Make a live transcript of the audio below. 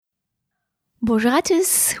Bonjour à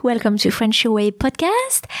tous, welcome to French Your Way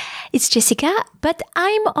podcast. It's Jessica, but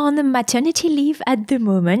I'm on maternity leave at the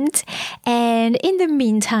moment. And in the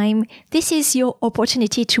meantime, this is your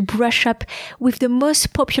opportunity to brush up with the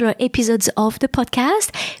most popular episodes of the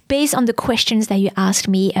podcast based on the questions that you asked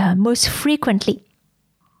me most frequently.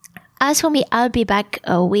 As for me, I'll be back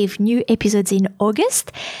with new episodes in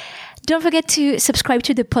August. Don't forget to subscribe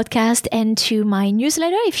to the podcast and to my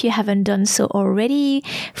newsletter if you haven't done so already,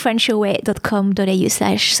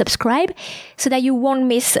 frenchyourway.com.au/subscribe, so that you won't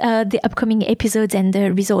miss the upcoming episodes and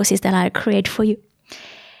the resources that I'll create for you.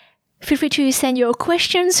 Feel free to send your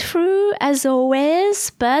questions through as always,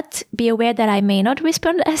 but be aware that I may not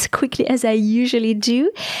respond as quickly as I usually do.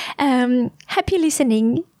 Happy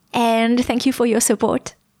listening and thank you for your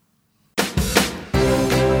support.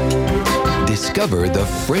 Discover the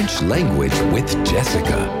French language with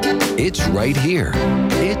Jessica. It's right here.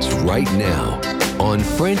 It's right now on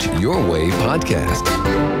French Your Way podcast.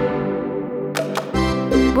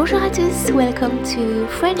 Bonjour à tous, welcome to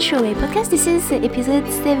French Your Way podcast. This is episode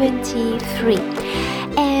 73.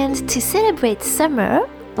 And to celebrate summer,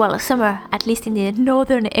 well, summer at least in the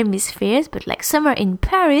northern hemispheres, but like summer in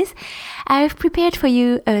Paris, I've prepared for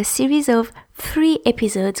you a series of 3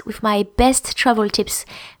 episodes with my best travel tips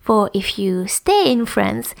for if you stay in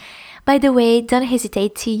France. By the way, don't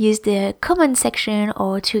hesitate to use the comment section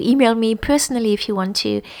or to email me personally if you want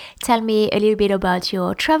to tell me a little bit about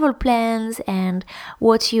your travel plans and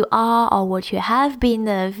what you are or what you have been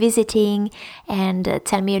visiting, and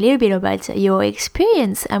tell me a little bit about your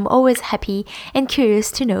experience. I'm always happy and curious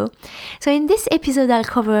to know. So in this episode, I'll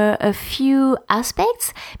cover a few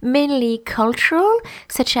aspects, mainly cultural,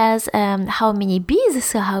 such as how many bees,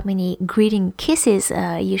 so how many greeting kisses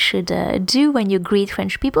you should do when you greet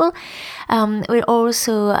French people. We'll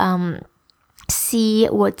also see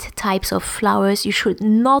what types of flowers you should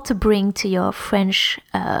not bring to your French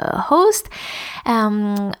host.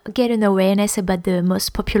 Get an awareness about the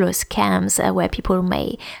most popular scams where people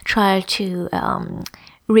may try to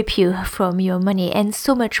rip you from your money, and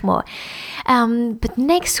so much more. But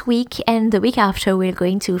next week and the week after, we're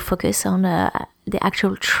going to focus on the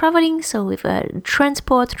actual traveling, so with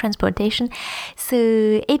transportation. So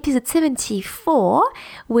episode 74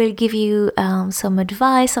 will give you some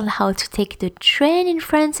advice on how to take the train in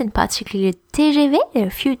France, and particularly TGV. There are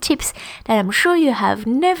a few tips that I'm sure you have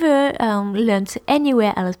never learned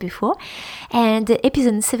anywhere else before. And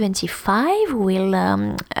episode 75 will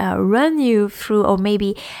run you through, or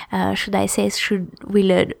maybe will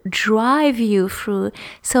drive you through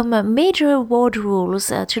some major road rules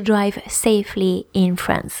to drive safely in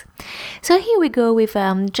France. So here we go with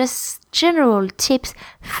just general tips.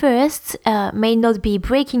 First, may not be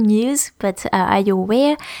breaking news, but are you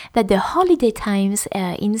aware that the holiday times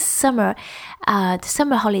in summer, the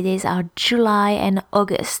summer holidays are July and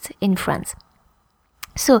August in France?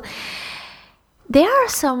 So there are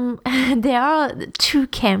 2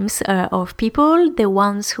 camps of people. The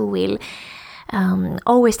ones who will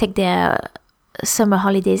always take their summer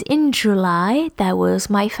holidays in July. That was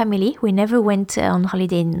my family. We never went on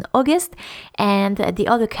holiday in August. And the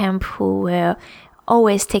other camp who were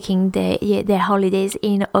always taking their holidays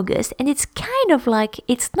in August. And it's kind of like,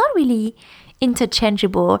 it's not really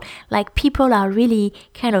interchangeable. Like, people are really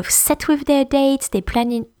kind of set with their dates. They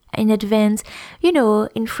plan in advance. You know,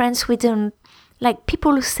 in France we don't, like,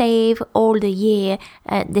 people save all the year.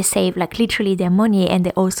 They save like literally their money, and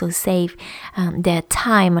they also save their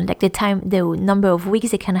time, like the number of weeks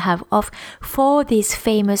they can have off for these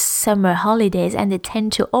famous summer holidays, and they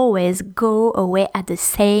tend to always go away at the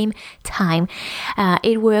same time.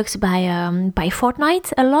 It works by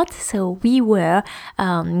fortnight a lot. So we were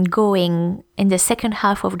going in the second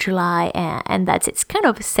half of July, and it's kind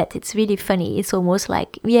of set. It's really funny. It's almost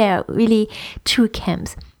like, really 2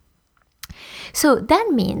 camps. So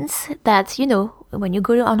that means that, you know, when you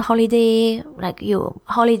go on holiday, like you're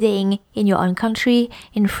holidaying in your own country,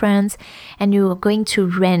 in France, and you're going to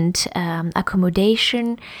rent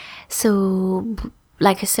accommodation, so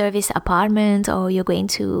like a service apartment, or you're going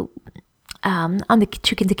to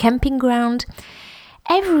the camping ground,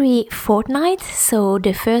 every fortnight, so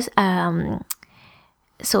the first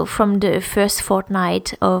so from the first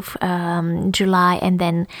fortnight of July, and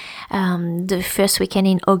then the first weekend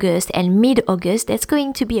in August and mid-August, there's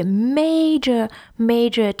going to be a major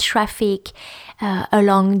traffic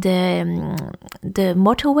along the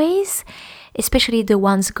motorways. especially the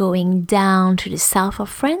ones going down to the south of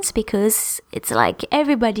France, because it's like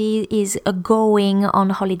everybody is going on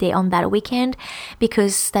holiday on that weekend,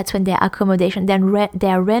 because that's when their accommodation, then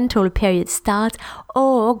their rental period starts,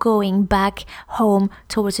 or going back home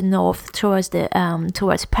towards the north, towards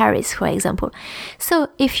Paris, for example. So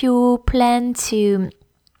if you plan to,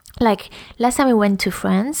 like last time we went to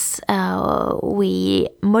France, we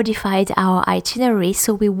modified our itinerary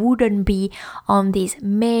so we wouldn't be on these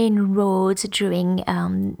main roads during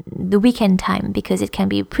the weekend time, because it can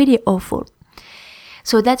be pretty awful.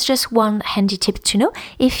 So that's just one handy tip to know.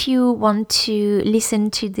 If you want to listen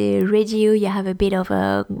to the radio, you have a bit of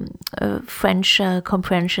a French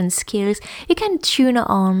comprehension skills, you can tune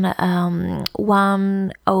on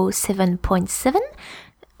 107.7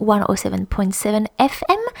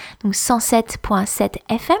 FM, donc 107.7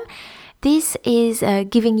 FM. This is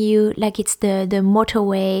giving you, like, it's the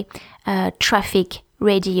motorway traffic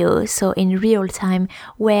radio, so in real time,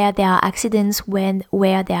 where there are accidents, where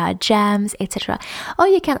there are jams, etc. Or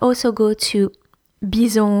you can also go to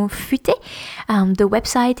Bison Futé. The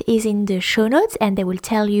website is in the show notes, and they will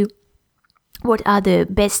tell you what are the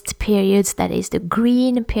best periods, that is the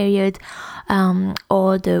green period,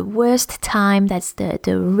 or the worst time, that's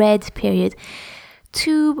the red period,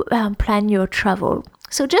 to plan your travel.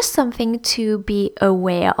 So just something to be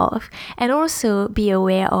aware of, and also be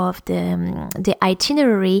aware of the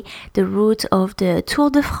itinerary, the route of the Tour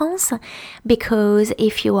de France, because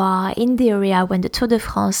if you are in the area when the Tour de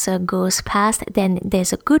France goes past, then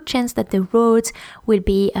there's a good chance that the roads will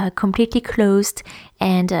be completely closed,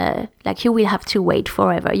 and like you will have to wait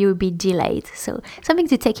forever, you will be delayed. So something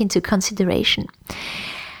to take into consideration.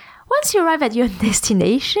 Once you arrive at your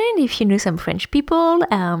destination, if you know some French people,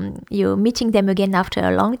 you're meeting them again after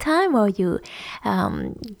a long time, or you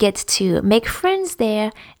get to make friends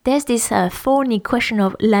there, there's this thorny question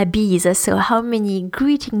of la bise. So how many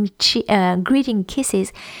greeting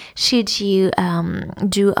kisses should you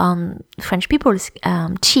do on French people's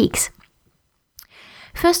cheeks?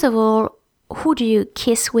 First of all, who do you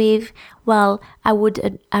kiss with? Well, I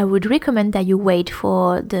would recommend that you wait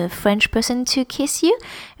for the French person to kiss you,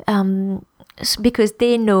 because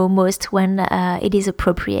they know most when it is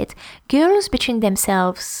appropriate. Girls between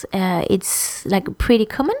themselves, it's like pretty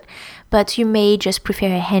common, but you may just prefer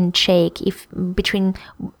a handshake if between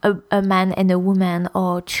a man and a woman,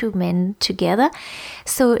 or two men together.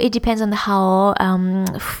 So it depends on how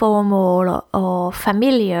formal or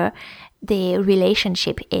familiar the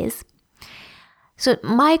relationship is. So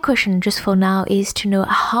my question just for now is to know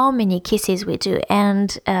how many kisses we do.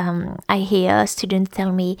 And I hear students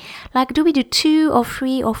tell me, like, do we do 2 or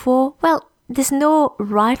 3 or 4? Well, there's no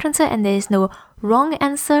right answer and there's no wrong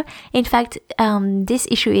answer. In fact, this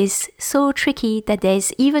issue is so tricky that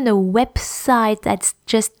there's even a website that's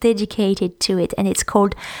just dedicated to it, and it's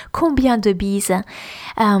called Combien de bises.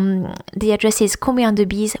 The address is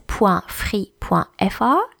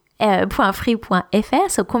combiendebises.free.fr. .free.fr,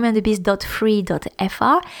 so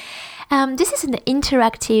combiendebises.free.fr. This is an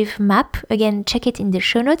interactive map. Again, check it in the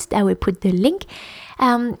show notes. I will put the link.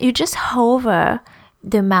 You just hover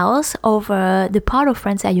the mouse over the part of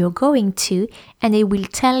France that you're going to, and it will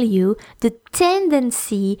tell you the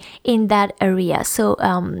tendency in that area. So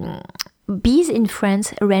bees in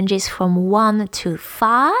France ranges from 1 to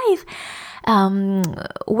 5.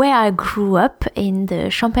 Where I grew up in the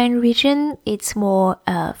Champagne region, it's more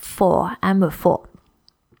 4. I'm a 4.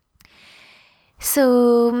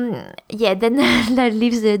 So yeah, then that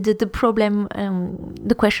leaves the problem,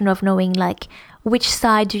 the question of knowing, like, which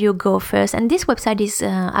side do you go first. And this website is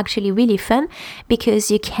actually really fun, because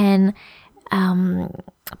you can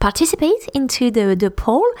participate into the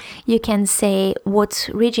poll. You can say what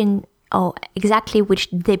region or exactly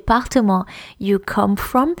which département you come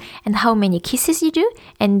from, and how many kisses you do,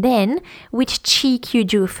 and then which cheek you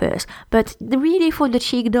do first. But really, for the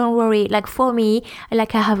cheek, don't worry. Like for me,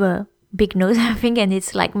 like I have a big nose, I think, and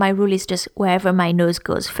it's like my rule is just wherever my nose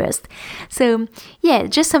goes first. So yeah,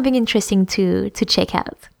 just something interesting to check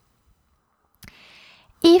out.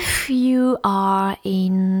 If you are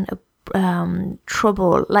in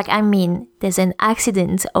trouble, like, I mean, there's an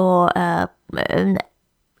accident or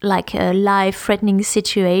like a life-threatening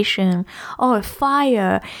situation or a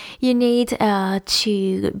fire, you need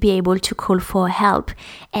to be able to call for help.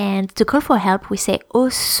 And to call for help, we say au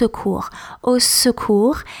secours. Au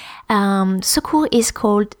secours.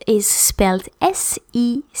 Secours is spelled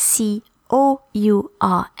S-E-C-O-U-R-S.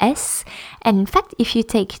 And in fact, if you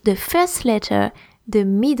take the first letter, the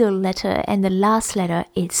middle letter, and the last letter,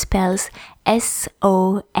 it spells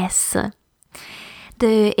S-O-S.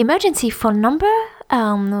 The emergency phone number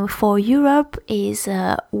for Europe is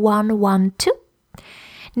 112.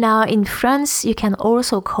 Now in France, you can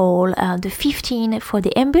also call the 15 for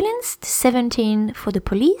the ambulance, the 17 for the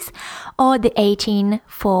police, or the 18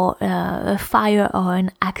 for a fire or an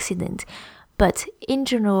accident. But in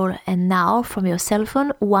general, and now from your cell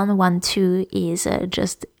phone, 112 is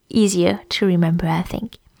just easier to remember, I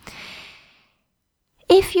think.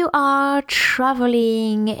 If you are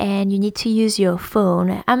traveling and you need to use your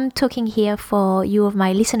phone, I'm talking here for you of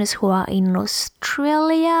my listeners who are in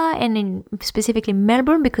Australia and in specifically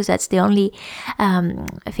Melbourne, because that's the only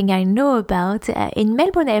thing I know about. In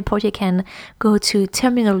Melbourne Airport, you can go to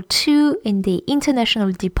Terminal 2 in the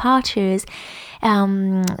international departures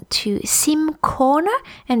to SIM Corner,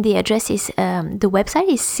 and the address is, the website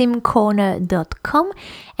is simcorner.com,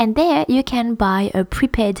 and there you can buy a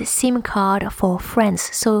prepaid SIM card for France.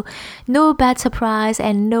 So no bad surprise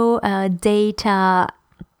and no data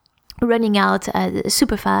running out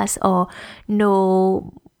super fast, or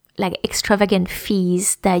no like extravagant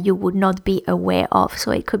fees that you would not be aware of. So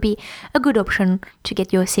it could be a good option to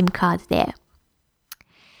get your SIM card there.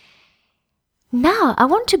 Now, I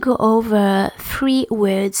want to go over 3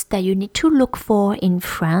 words that you need to look for in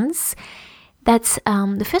France. That's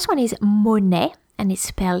the first one is monnaie, and it's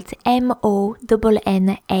spelled M-O-N-N-A-I-E,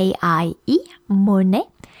 monnaie.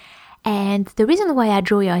 And the reason why I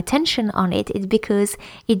draw your attention on it is because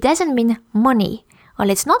it doesn't mean money. Well,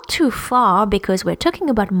 it's not too far because we're talking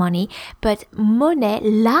about money, but monnaie,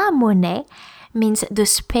 la monnaie, means the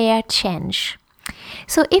spare change.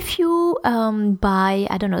 So if you buy,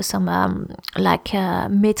 I don't know, some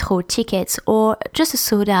metro tickets or just a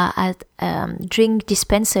soda at drink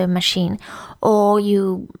dispenser machine, or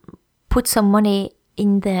you put some money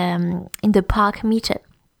in the park meter,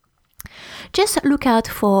 just look out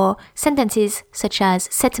for sentences such as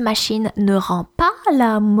 "Cette machine ne rend pas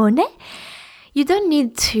la monnaie." You don't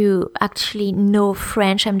need to actually know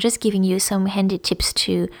French. I'm just giving you some handy tips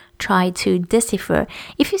to try to decipher.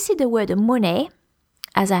 If you see the word monnaie,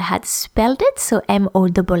 as I had spelled it, so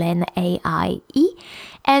M-O-N-N-A-I-E,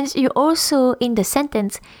 and you also in the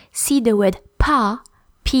sentence see the word pas,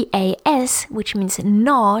 P-A-S, which means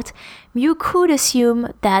not, you could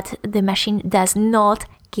assume that the machine does not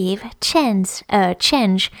give change.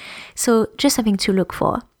 So just something to look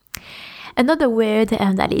for. Another word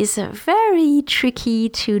that is very tricky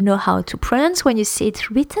to know how to pronounce when you see it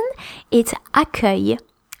written, it's accueil.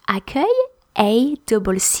 Accueil,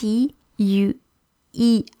 A-C-C-U-E-I-L,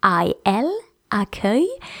 accueil.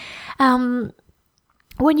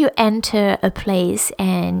 When you enter a place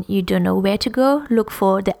and you don't know where to go, look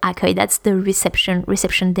for the accueil. That's the reception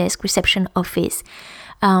desk, reception office.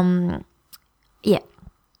 And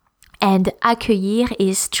accueillir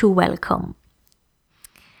is to welcome.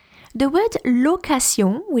 The word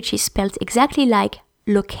location, which is spelled exactly like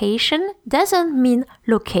location, doesn't mean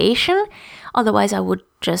location. Otherwise, I would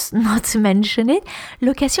just not mention it.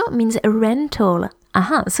 Location means a rental.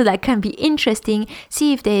 So that can be interesting.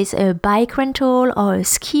 See if there's a bike rental or a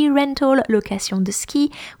ski rental, location de ski.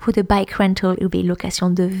 For the bike rental, it will be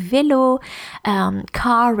location de vélo.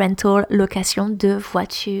 Car rental, location de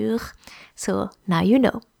voiture. So now you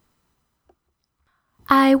know.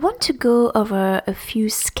 I want to go over a few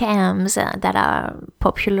scams that are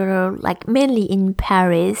popular, like mainly in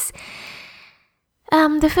Paris.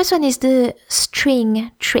 The first one is the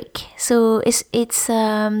string trick. So it's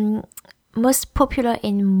most popular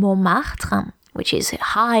in Montmartre, which is a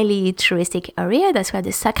highly touristic area. That's where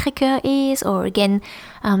the Sacré-Cœur is, or again,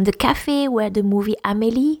 the cafe where the movie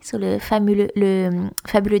Amélie, so le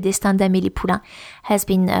fabuleux destin d'Amélie Poulain, has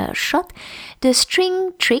been shot. The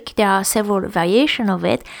string trick, there are several variations of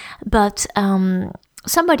it, but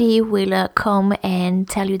somebody will come and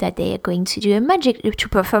tell you that they are going to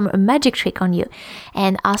perform a magic trick on you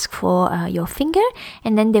and ask for your finger,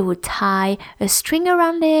 and then they will tie a string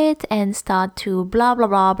around it and start to blah blah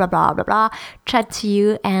blah blah blah blah blah chat to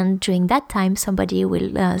you, and during that time somebody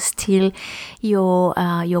will steal your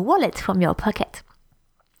wallet from your pocket.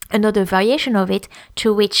 Another variation of it,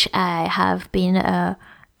 to which I have been a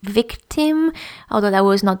victim, although that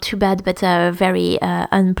was not too bad but very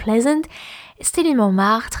unpleasant. Still in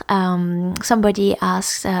Montmartre, somebody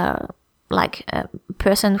asks, like a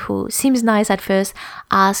person who seems nice at first,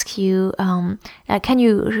 asks you, can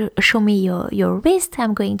you show me your wrist?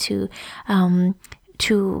 I'm going to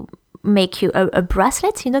make you a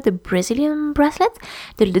bracelet, the Brazilian bracelet,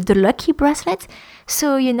 the lucky bracelet.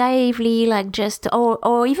 So you naively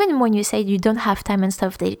or even when you say you don't have time and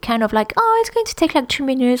stuff, they kind of it's going to take 2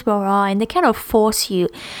 minutes, blah, blah, and they kind of force you.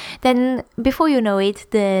 Then before you know it,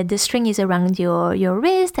 the string is around your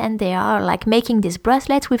wrist, and they are making this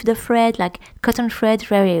bracelet with the thread, cotton thread,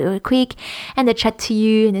 very quick, and they chat to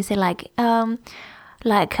you and they say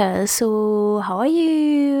so how are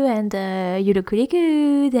you? And you look really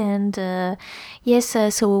good. And yes,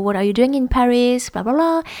 so what are you doing in Paris? Blah, blah,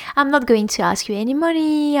 blah. I'm not going to ask you any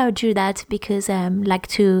money. I'll do that because I like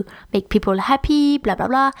to make people happy, blah, blah,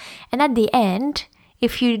 blah. And at the end,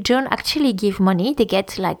 if you don't actually give money, they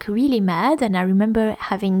get really mad. And I remember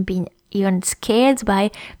having been even scared by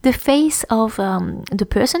the face of the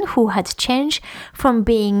person who had changed from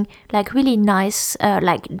being really nice,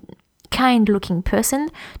 kind-looking person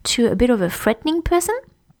to a bit of a threatening person.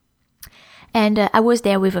 And I was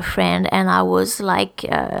there with a friend, and I was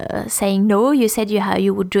saying, no, you said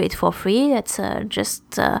you would do it for free. That's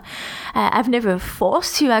I've never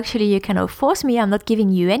forced you. Actually, you cannot force me. I'm not giving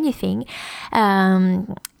you anything.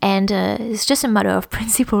 And it's just a matter of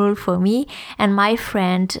principle for me. And my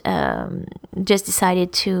friend just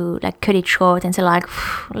decided to cut it short and say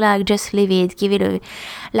just leave it, give it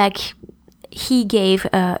he gave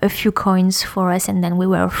a few coins for us, and then we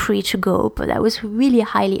were free to go. But that was really a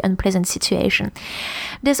highly unpleasant situation.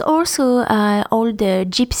 There's also all the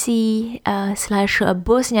gypsy /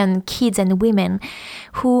 Bosnian kids and women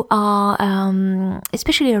who are,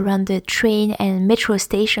 especially around the train and metro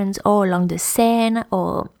stations or along the Seine,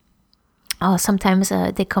 or sometimes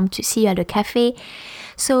they come to see you at a cafe.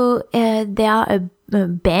 So they are a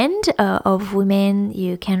band of women.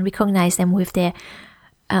 You can recognize them with their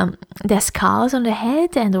scars on the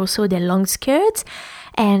head and also their long skirts,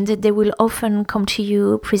 and they will often come to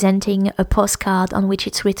you presenting a postcard on which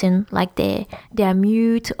it's written they are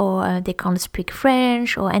mute, or they can't speak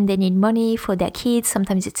French, and they need money for their kids.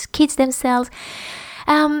 Sometimes it's kids themselves.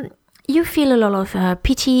 You feel a lot of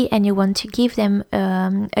pity and you want to give them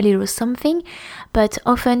a little something, but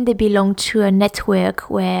often they belong to a network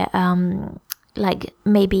where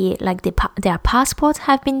maybe their passports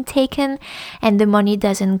have been taken, and the money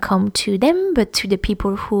doesn't come to them but to the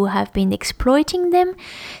people who have been exploiting them.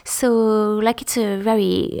 So it's a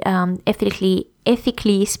very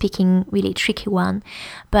ethically speaking really tricky one,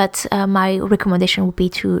 but my recommendation would be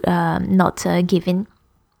to not give in.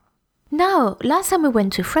 Now, last time we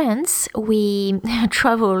went to France, we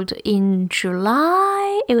traveled in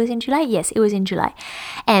July. It was in July? Yes, it was in July.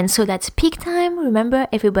 And so that's peak time. Remember,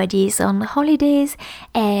 everybody is on holidays.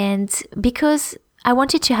 And because I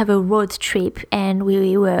wanted to have a road trip, and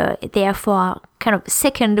we were there for our kind of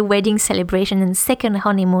second wedding celebration and second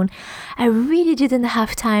honeymoon, I really didn't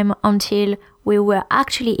have time until we were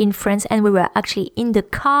actually in France and we were actually in the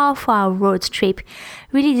car for our road trip.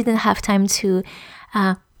 Really didn't have time to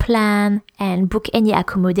plan and book any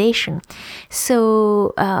accommodation.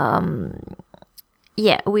 So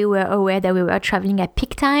we were aware that we were traveling at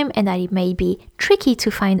peak time and that it may be tricky to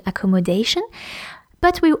find accommodation,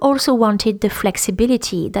 but we also wanted the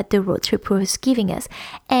flexibility that the road trip was giving us.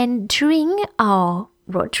 And during our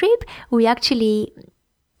road trip, we actually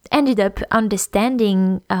ended up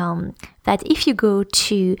understanding that if you go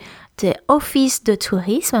to the Office de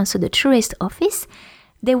Tourisme, so the tourist office,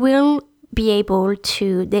 they will be able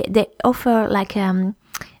to, they offer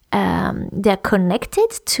they're connected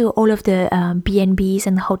to all of the B&Bs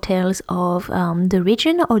and hotels of the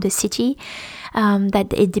region or the city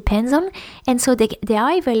that it depends on. And so they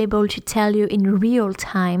are available to tell you in real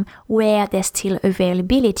time where there's still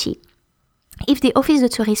availability. If the Office de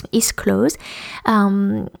Tourisme is closed,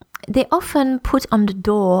 they often put on the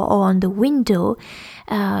door or on the window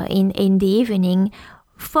in the evening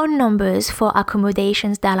phone numbers for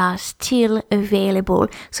accommodations that are still available,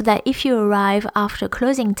 so that if you arrive after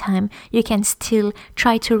closing time, you can still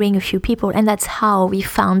try to ring a few people. And that's how we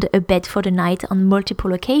found a bed for the night on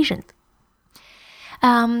multiple occasions.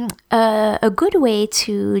 A good way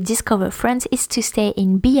to discover France is to stay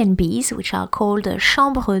in B&Bs, which are called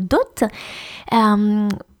chambre d'hôte,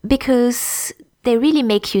 because they really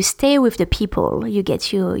make you stay with the people. You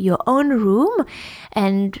get your own room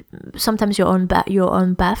and sometimes your own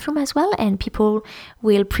bathroom as well, and people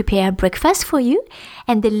will prepare breakfast for you,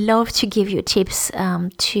 and they love to give you tips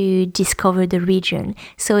to discover the region.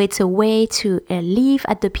 So it's a way to live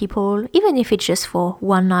at the people, even if it's just for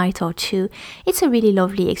one night or two. It's a really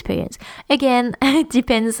lovely experience. Again, it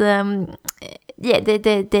depends. There's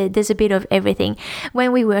a bit of everything.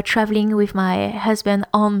 When we were traveling with my husband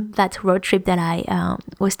on that road trip that I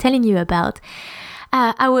was telling you about,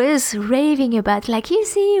 I was raving about, like, you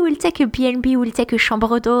see, we'll take a B&B, we'll take a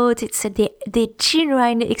chambre d'hôte. It's the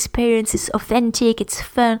genuine experience. It's authentic, it's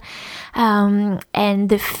fun. And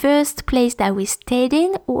the first place that we stayed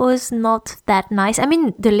in was not that nice. I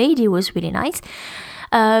mean, the lady was really nice,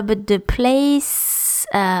 but the place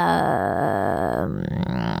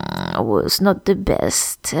was not the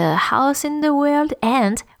best house in the world.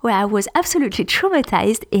 And where I was absolutely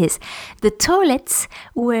traumatized is the toilets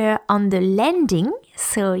were on the landing,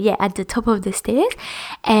 so yeah, at the top of the stairs,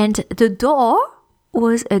 and the door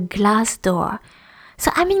was a glass door.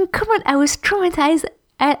 So I mean, come on, I was traumatized.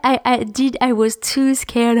 I was too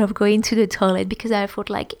scared of going to the toilet because I thought,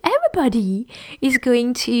 like, everybody is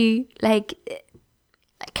going to, like,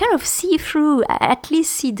 kind of see through, at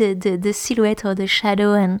least see the silhouette or the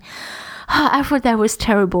shadow, and I thought that was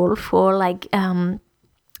terrible for, like,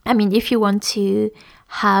 I mean, if you want to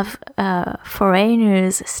have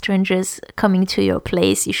foreigners, strangers coming to your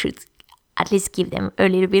place, you should at least give them a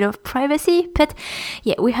little bit of privacy. But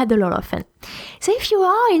yeah, we had a lot of fun. So if you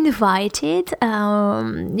are invited,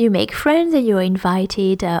 you make friends and you're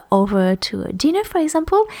invited over to a dinner, for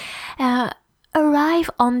example, arrive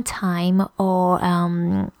on time or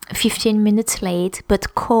 15 minutes late,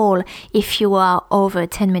 but call if you are over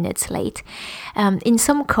 10 minutes late. In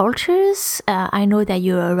some cultures, I know that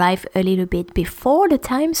you arrive a little bit before the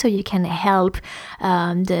time so you can help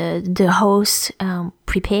the host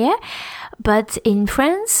prepare. But in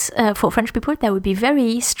France, for French people, that would be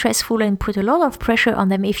very stressful and put a lot of pressure on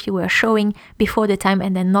them if you were showing before the time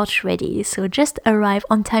and they're not ready. So just arrive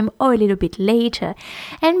on time or a little bit later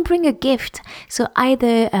and bring a gift. So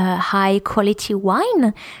either a high quality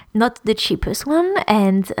wine, not the cheapest one,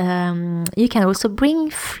 and you can also bring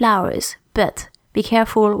flowers, but be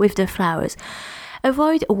careful with the flowers.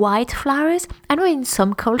 Avoid white flowers. I know in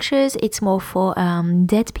some cultures it's more for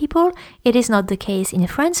dead people. It is not the case in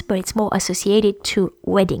France, but it's more associated to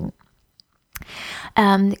wedding.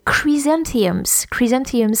 Chrysanthemums.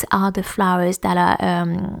 Chrysanthemums are the flowers that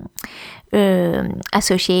are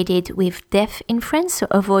associated with death in France, so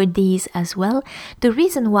avoid these as well. The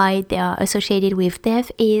reason why they are associated with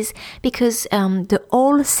death is because the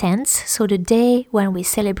All Saints, so the day when we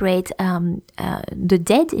celebrate the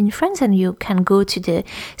dead in France, and you can go to the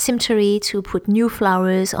cemetery to put new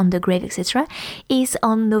flowers on the grave, etc., is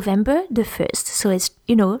on November the 1st. So it's,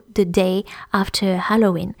 you know, the day after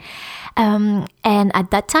Halloween. And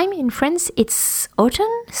at that time in France, it's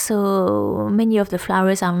autumn, so many of the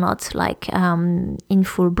flowers are not like in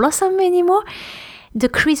full blossom anymore. The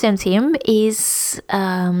chrysanthemum is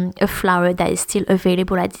a flower that is still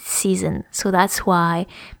available at this season, so that's why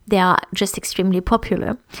they are just extremely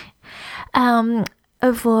popular.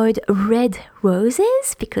 Avoid red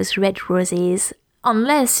roses, because red roses,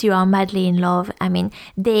 unless you are madly in love, I mean,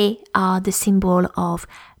 they are the symbol of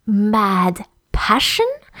mad passion.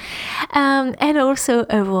 And also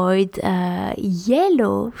avoid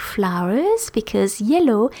yellow flowers, because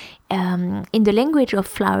yellow in the language of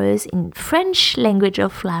flowers, in French language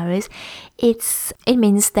of flowers, it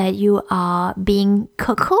means that you are being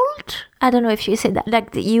cuckolded. I don't know if you said that,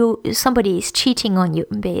 like somebody is cheating on you,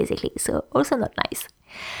 basically. So also not nice.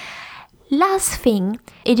 Last thing,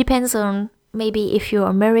 it depends on maybe if you're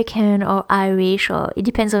American or Irish, or it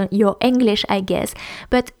depends on your English, I guess.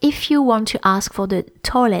 But if you want to ask for the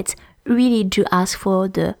toilet, really do ask for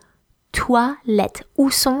the toilettes.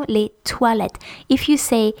 Où sont les toilettes? If you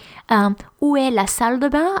say où est la salle de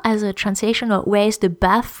bain as a translation, or where is the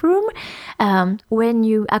bathroom, when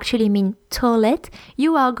you actually mean toilet,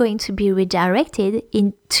 you are going to be redirected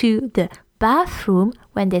into the bathroom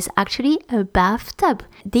when there's actually a bathtub.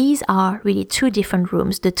 These are really two different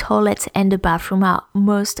rooms. The toilet and the bathroom are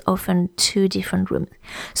most often two different rooms.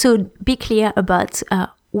 So be clear about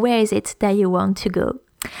where is it that you want to go.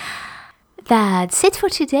 That's it for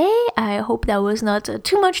today. I hope that was not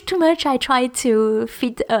too much. I tried to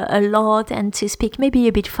fit a lot and to speak maybe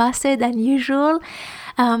a bit faster than usual.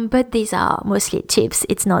 But these are mostly tips.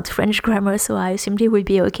 It's not French grammar, so I assume they will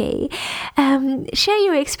be okay. Share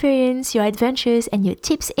your experience, your adventures, and your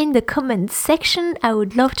tips in the comments section. I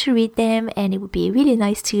would love to read them, and it would be really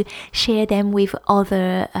nice to share them with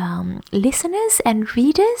other listeners and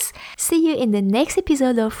readers. See you in the next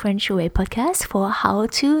episode of French Your Way podcast for how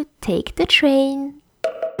to take the train.